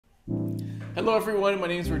Hello everyone, my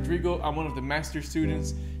name is Rodrigo. I'm one of the master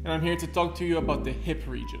students and I'm here to talk to you about the hip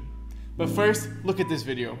region. But first, look at this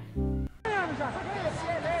video.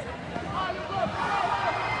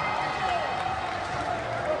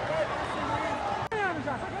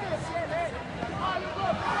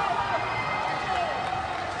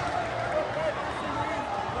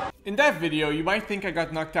 In that video, you might think I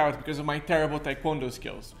got knocked out because of my terrible taekwondo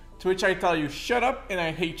skills, to which I tell you, shut up and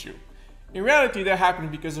I hate you. In reality, that happened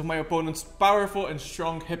because of my opponent's powerful and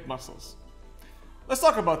strong hip muscles. Let's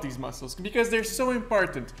talk about these muscles, because they're so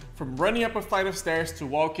important, from running up a flight of stairs to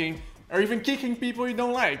walking, or even kicking people you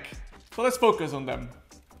don't like. So let's focus on them.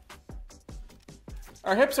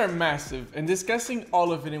 Our hips are massive, and discussing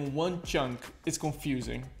all of it in one chunk is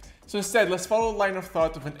confusing. So instead, let's follow the line of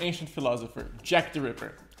thought of an ancient philosopher, Jack the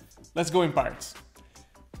Ripper. Let's go in parts.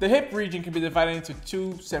 The hip region can be divided into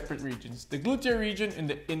two separate regions, the gluteal region and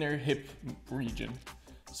the inner hip region.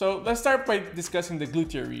 So let's start by discussing the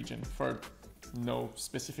gluteal region for no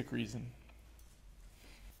specific reason.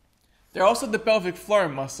 There are also the pelvic floor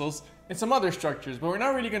muscles and some other structures, but we're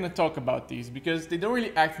not really going to talk about these because they don't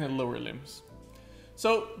really act in the lower limbs.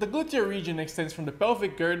 So the gluteal region extends from the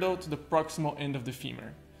pelvic girdle to the proximal end of the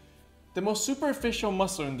femur. The most superficial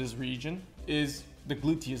muscle in this region is the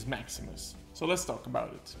gluteus maximus. So let's talk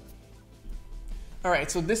about it.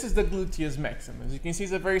 Alright, so this is the gluteus maximus. You can see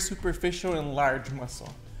it's a very superficial and large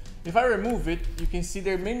muscle. If I remove it, you can see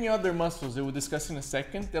there are many other muscles that we'll discuss in a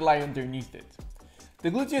second that lie underneath it.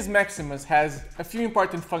 The gluteus maximus has a few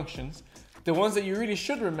important functions. The ones that you really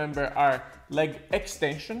should remember are leg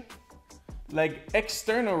extension, leg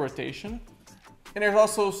external rotation, and there's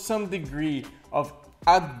also some degree of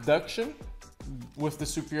adduction with the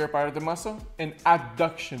superior part of the muscle and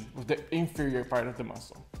adduction with the inferior part of the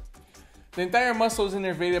muscle. The entire muscle is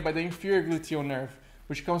innervated by the inferior gluteal nerve,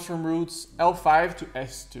 which comes from roots L5 to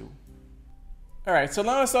S2. Alright, so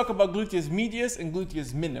now let's talk about gluteus medius and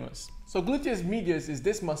gluteus minimus. So gluteus medius is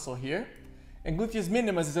this muscle here, and gluteus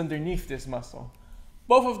minimus is underneath this muscle.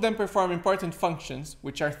 Both of them perform important functions,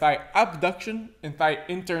 which are thigh abduction and thigh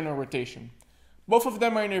internal rotation. Both of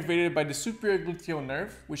them are innervated by the superior gluteal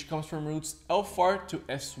nerve, which comes from roots L4 to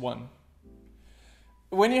S1.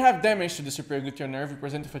 When you have damage to the superior gluteal nerve, you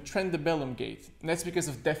present with a trenderbellum gait, and that's because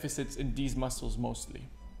of deficits in these muscles mostly.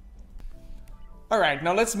 Alright,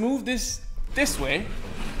 now let's move this way,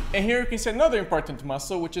 and here you can see another important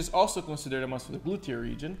muscle, which is also considered a muscle of the gluteal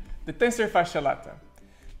region, the tensor fasciae lata.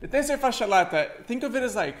 The tensor fasciae lata, think of it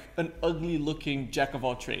as like an ugly looking jack of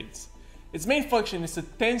all trades. Its main function is to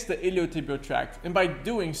tense the iliotibial tract, and by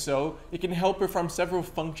doing so, it can help perform several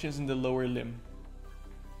functions in the lower limb.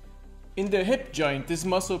 In the hip joint, this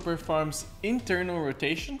muscle performs internal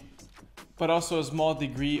rotation, but also a small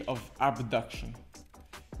degree of abduction.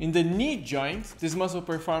 In the knee joint, this muscle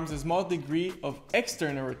performs a small degree of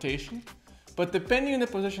external rotation, but depending on the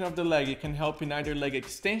position of the leg, it can help in either leg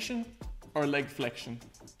extension or leg flexion.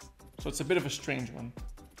 So it's a bit of a strange one.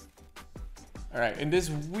 Alright, and this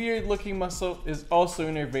weird looking muscle is also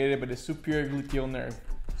innervated by the superior gluteal nerve,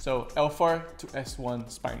 so L4 to S1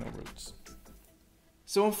 spinal roots.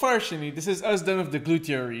 So unfortunately, this is us done with the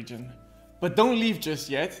gluteal region. But don't leave just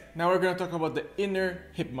yet, now we're going to talk about the inner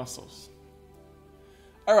hip muscles.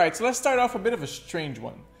 Alright, so let's start off a bit of a strange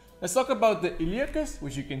one. Let's talk about the iliacus,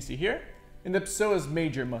 which you can see here, and the psoas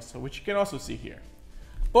major muscle, which you can also see here.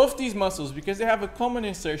 Both these muscles, because they have a common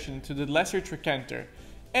insertion to the lesser trochanter,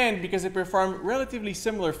 and because they perform relatively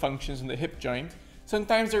similar functions in the hip joint,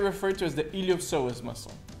 sometimes they're referred to as the iliopsoas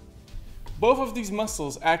muscle. Both of these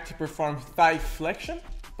muscles act to perform thigh flexion,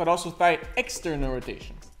 but also thigh external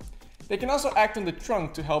rotation. They can also act on the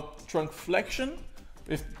trunk to help trunk flexion,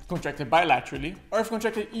 if contracted bilaterally, or if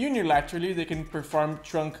contracted unilaterally, they can perform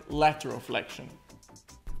trunk lateral flexion.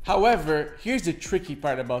 However, here's the tricky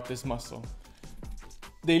part about this muscle.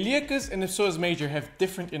 The iliacus and the psoas major have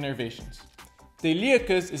different innervations. The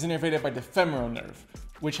iliacus is innervated by the femoral nerve,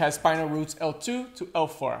 which has spinal roots L2 to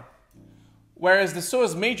L4, whereas the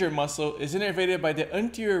psoas major muscle is innervated by the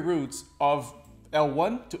anterior roots of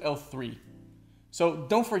L1 to L3. So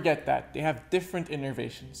don't forget that, they have different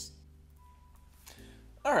innervations.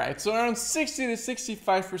 Alright, so around 60 to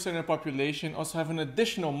 65% of the population also have an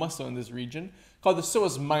additional muscle in this region called the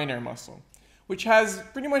psoas minor muscle, which has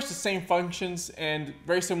pretty much the same functions and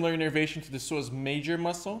very similar innervation to the psoas major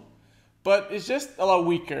muscle, but it's just a lot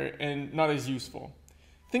weaker and not as useful.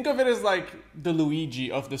 Think of it as like the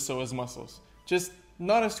Luigi of the psoas muscles, just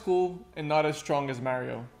not as cool and not as strong as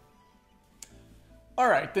Mario.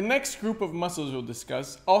 Alright, the next group of muscles we'll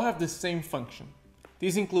discuss all have the same function.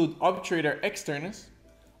 These include obturator externus,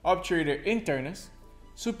 obturator internus,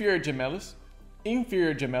 superior gemellus,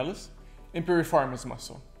 inferior gemellus, and piriformis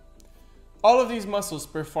muscle. All of these muscles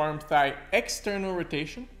perform thigh external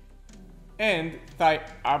rotation and thigh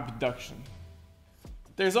abduction.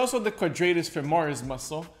 There's also the quadratus femoris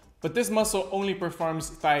muscle, but this muscle only performs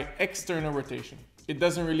thigh external rotation. It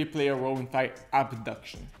doesn't really play a role in thigh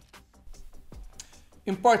abduction.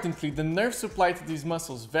 Importantly, the nerve supply to these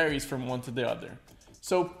muscles varies from one to the other.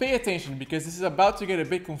 So pay attention because this is about to get a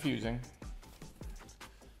bit confusing.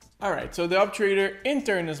 Alright, so the obturator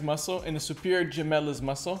internus muscle and the superior gemellus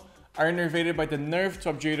muscle are innervated by the nerve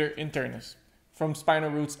to obturator internus, from spinal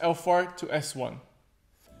roots L4 to S1.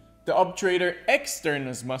 The obturator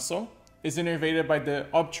externus muscle is innervated by the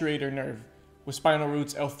obturator nerve, with spinal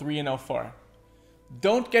roots L3 and L4.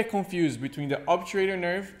 Don't get confused between the obturator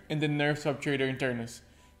nerve and the nerve to obturator internus.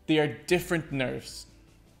 They are different nerves.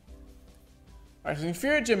 Alright, so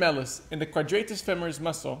inferior gemellus and the quadratus femoris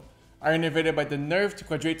muscle are innervated by the nerve to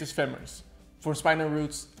quadratus femoris, from spinal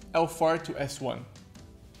roots L4 to S1.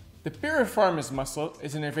 The piriformis muscle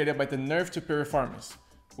is innervated by the nerve to piriformis,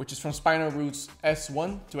 which is from spinal roots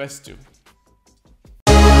S1 to S2.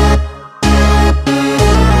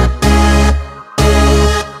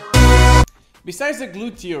 Besides the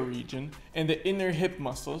gluteal region and the inner hip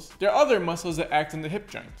muscles, there are other muscles that act on the hip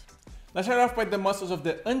joint. Let's start off by the muscles of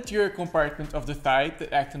the anterior compartment of the thigh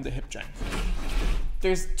that act on the hip joint.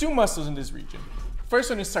 There's two muscles in this region.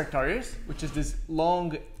 First one is sartorius, which is this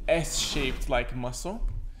long S-shaped like muscle,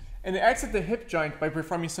 and it acts at the hip joint by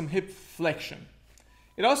performing some hip flexion.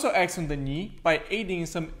 It also acts on the knee by aiding in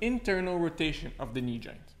some internal rotation of the knee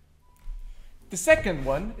joint. The second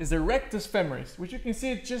one is the rectus femoris, which you can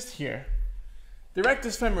see it just here. The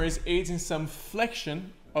rectus femoris aids in some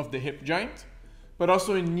flexion of the hip joint, but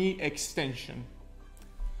also in knee extension.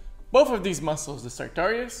 Both of these muscles, the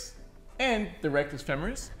sartorius and the rectus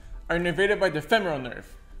femoris, are innervated by the femoral nerve,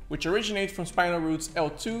 which originates from spinal roots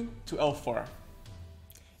L2 to L4.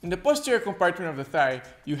 In the posterior compartment of the thigh,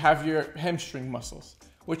 you have your hamstring muscles,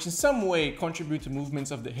 which in some way contribute to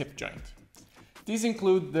movements of the hip joint. These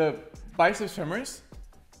include the biceps femoris,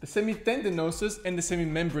 the semitendinosus, and the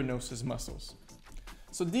semimembranosus muscles.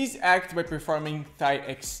 So these act by performing thigh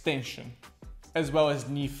extension, as well as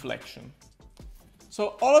knee flexion.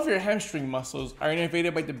 So all of your hamstring muscles are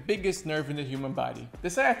innervated by the biggest nerve in the human body, the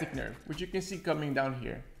sciatic nerve, which you can see coming down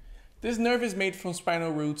here. This nerve is made from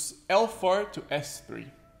spinal roots L4 to S3.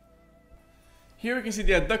 Here we can see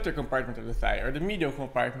the adductor compartment of the thigh, or the medial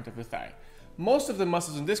compartment of the thigh. Most of the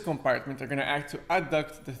muscles in this compartment are going to act to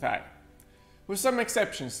adduct the thigh, with some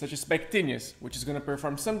exceptions such as pectineus, which is going to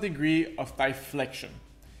perform some degree of thigh flexion.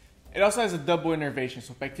 It also has a double innervation,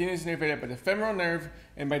 so pectineus is innervated by the femoral nerve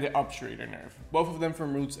and by the obturator nerve, both of them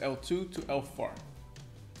from roots L2 to L4.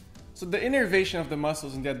 So the innervation of the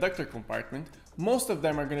muscles in the adductor compartment, most of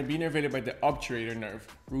them are going to be innervated by the obturator nerve,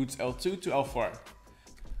 roots L2 to L4.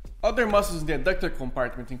 Other muscles in the adductor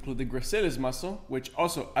compartment include the gracilis muscle, which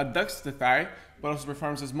also adducts the thigh, but also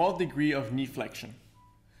performs a small degree of knee flexion.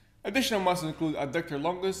 Additional muscles include adductor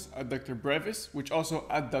longus, adductor brevis, which also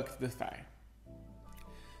adduct the thigh.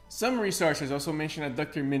 Some researchers also mention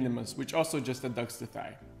adductor minimus, which also just adducts the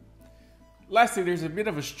thigh. Lastly, there's a bit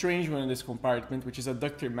of a strange one in this compartment, which is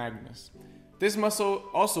adductor magnus. This muscle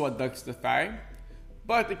also adducts the thigh,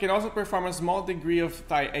 but it can also perform a small degree of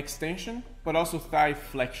thigh extension, but also thigh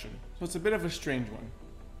flexion. So it's a bit of a strange one.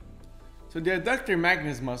 So the adductor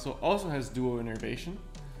magnus muscle also has dual innervation.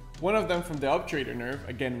 One of them from the obturator nerve,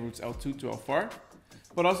 again roots L2 to L4,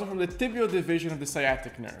 but also from the tibial division of the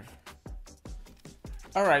sciatic nerve.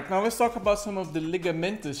 Alright, now let's talk about some of the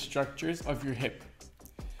ligamentous structures of your hip.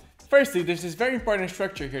 Firstly, there's this very important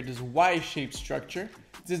structure here, this Y-shaped structure.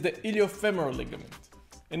 This is the iliofemoral ligament,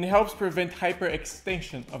 and it helps prevent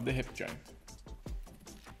hyperextension of the hip joint.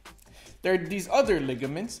 There are these other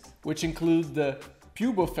ligaments, which include the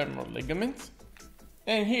pubofemoral ligament,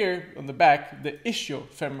 and here on the back, the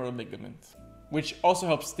ischiofemoral ligament, which also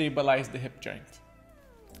helps stabilize the hip joint.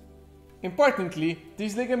 Importantly,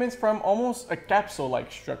 these ligaments form almost a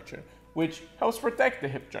capsule-like structure, which helps protect the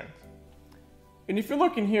hip joint. And if you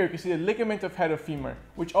look in here, you can see the ligament of head of femur,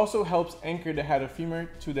 which also helps anchor the head of femur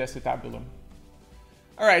to the acetabulum.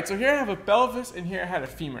 Alright, so here I have a pelvis and here I have a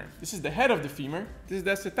femur. This is the head of the femur, this is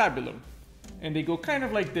the acetabulum. And they go kind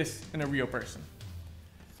of like this in a real person.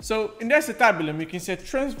 So in the acetabulum, you can see a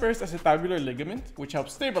transverse acetabular ligament, which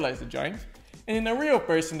helps stabilize the joint. And in a real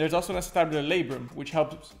person, there's also an acetabular labrum, which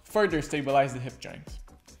helps further stabilize the hip joint.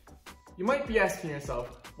 You might be asking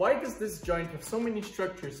yourself, why does this joint have so many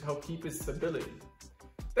structures to help keep its stability?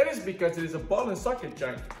 That is because it is a ball and socket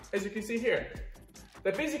joint, as you can see here.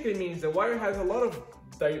 That basically means the wire has a lot of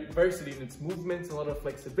diversity in its movements, a lot of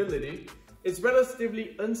flexibility, it's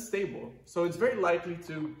relatively unstable, so it's very likely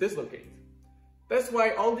to dislocate. That's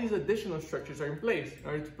why all these additional structures are in place in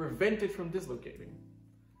order to prevent it from dislocating.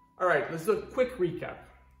 Alright, let's do a quick recap.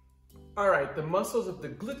 Alright, the muscles of the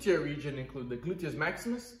gluteal region include the gluteus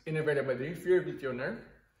maximus, innervated by the inferior gluteal nerve,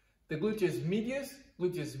 the gluteus medius,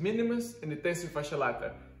 gluteus minimus, and the tensor fascia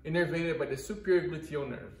lata, innervated by the superior gluteal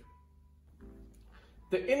nerve.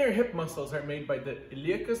 The inner hip muscles are made by the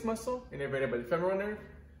iliacus muscle, innervated by the femoral nerve,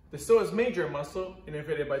 the psoas major muscle,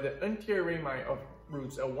 innervated by the anterior rami of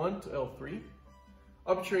roots L1 to L3,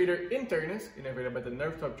 obturator internus, innervated by the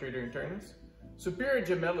nerve to obturator internus, superior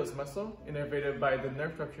gemellus muscle, innervated by the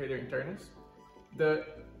nerve to obturator internus, the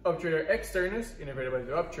obturator externus, innervated by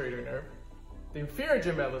the obturator nerve, the inferior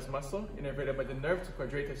gemellus muscle, innervated by the nerve to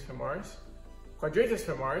quadratus femoris, quadratus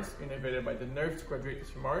femoris, innervated by the nerve to quadratus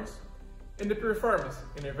femoris, and the piriformis,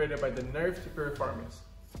 innervated by the nerve to piriformis.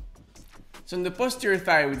 So in the posterior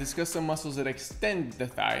thigh, we discussed some muscles that extend the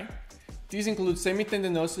thigh. These include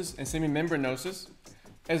semitendinosus and semimembranosus,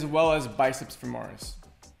 as well as biceps femoris.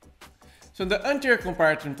 So in the anterior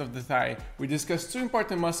compartment of the thigh, we discussed two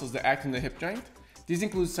important muscles that act on the hip joint. These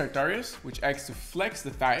include sartorius, which acts to flex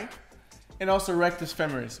the thigh, and also rectus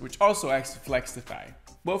femoris, which also acts to flex the thigh.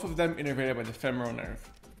 Both of them innervated by the femoral nerve.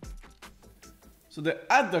 So the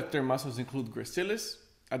adductor muscles include gracilis,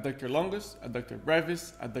 adductor longus, adductor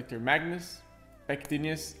brevis, adductor magnus,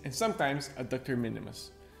 pectineus, and sometimes adductor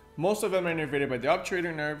minimus. Most of them are innervated by the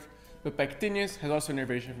obturator nerve, but pectineus has also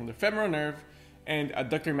innervation from the femoral nerve, and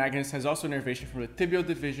adductor magnus has also innervation from the tibial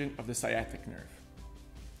division of the sciatic nerve.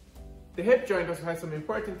 The hip joint also has some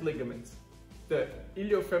important ligaments. The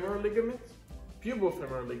iliofemoral ligament,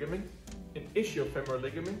 pubofemoral ligament, and ischiofemoral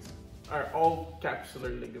ligaments are all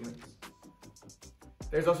capsular ligaments.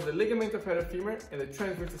 There's also the ligament of head femur and the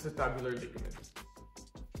transverse acetabular ligament.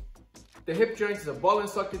 The hip joint is a ball and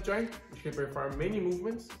socket joint which can perform many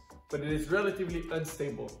movements, but it is relatively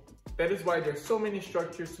unstable. That is why there are so many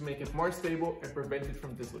structures to make it more stable and prevent it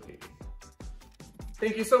from dislocating.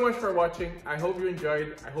 Thank you so much for watching. I hope you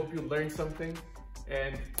enjoyed. I hope you learned something,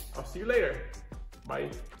 and I'll see you later. Bye.